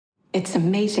It's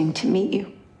amazing to meet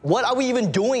you. What are we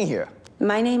even doing here?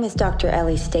 My name is Dr.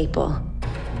 Ellie Staple.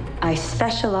 I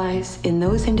specialize in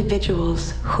those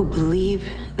individuals who believe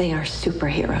they are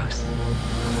superheroes.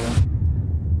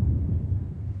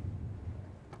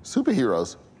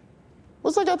 Superheroes?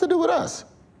 What's that got to do with us?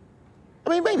 I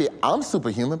mean, maybe I'm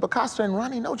superhuman, but Kosta and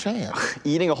Ronny, no chance.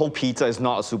 Eating a whole pizza is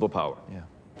not a superpower. Yeah.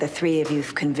 The three of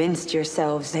you've convinced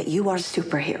yourselves that you are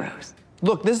superheroes.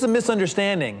 Look, this is a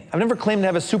misunderstanding. I've never claimed to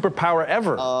have a superpower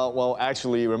ever. Well,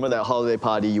 actually, remember that holiday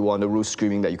party you were on the roof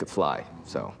screaming that you could fly,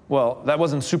 so. Well, that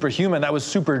wasn't superhuman, that was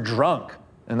super drunk.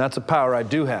 And that's a power I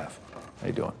do have. How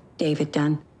you doing? David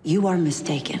Dunn, you are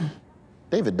mistaken.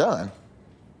 David Dunn?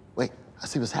 Wait, I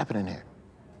see what's happening here.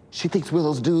 She thinks we're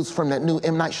those dudes from that new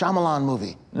M. Night Shyamalan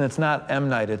movie. And it's not M.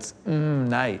 Night, it's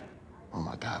Night. Oh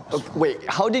my God. Wait,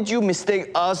 how did you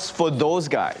mistake us for those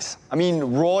guys? I mean,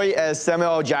 Roy as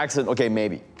Samuel L. Jackson, okay,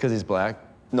 maybe. Because he's black?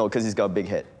 No, because he's got a big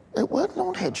head. Hey, what?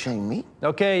 Don't head shame me.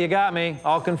 Okay, you got me.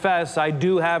 I'll confess, I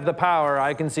do have the power.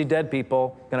 I can see dead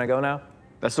people. Can I go now?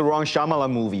 That's the wrong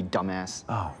Shyamalan movie, dumbass.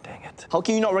 Oh, dang it. How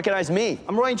can you not recognize me?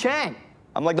 I'm Ronny Chieng.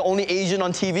 I'm like the only Asian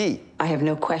on TV. I have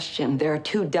no question there are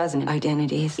 24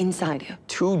 identities inside you.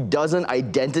 24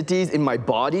 identities in my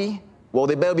body? Well,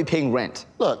 they better be paying rent.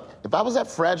 Look, if I was that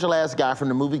fragile-ass guy from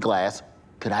the movie Glass,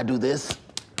 could I do this?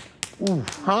 Ooh,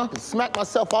 huh? Smack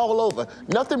myself all over.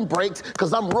 Nothing breaks,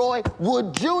 because I'm Roy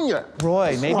Wood Jr.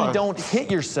 Roy, maybe don't hit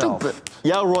yourself. Stupid.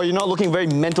 Yeah, Roy, you're not looking very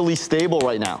mentally stable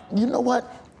right now. You know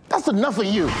what? That's enough of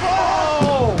you.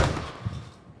 Oh!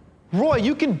 Roy,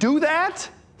 you can do that?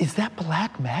 Is that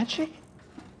black magic?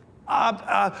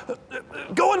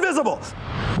 Go invisible!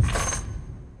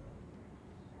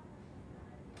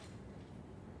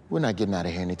 We're not getting out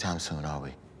of here anytime soon, are we?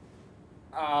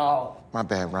 Oh. My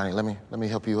bad, Ronny. Let me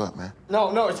help you up, man.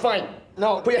 No, it's fine.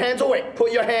 No, put your hands away.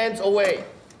 Put your hands away.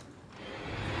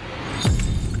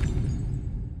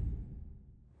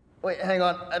 Wait, hang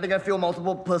on. I think I feel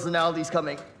multiple personalities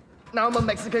coming. Now I'm a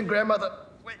Mexican grandmother.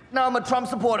 Wait, now I'm a Trump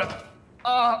supporter.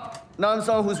 Now I'm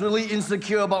someone who's really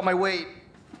insecure about my weight.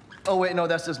 Oh, wait, no,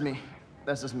 that's just me.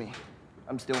 That's just me.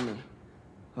 I'm still me.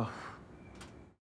 Oh.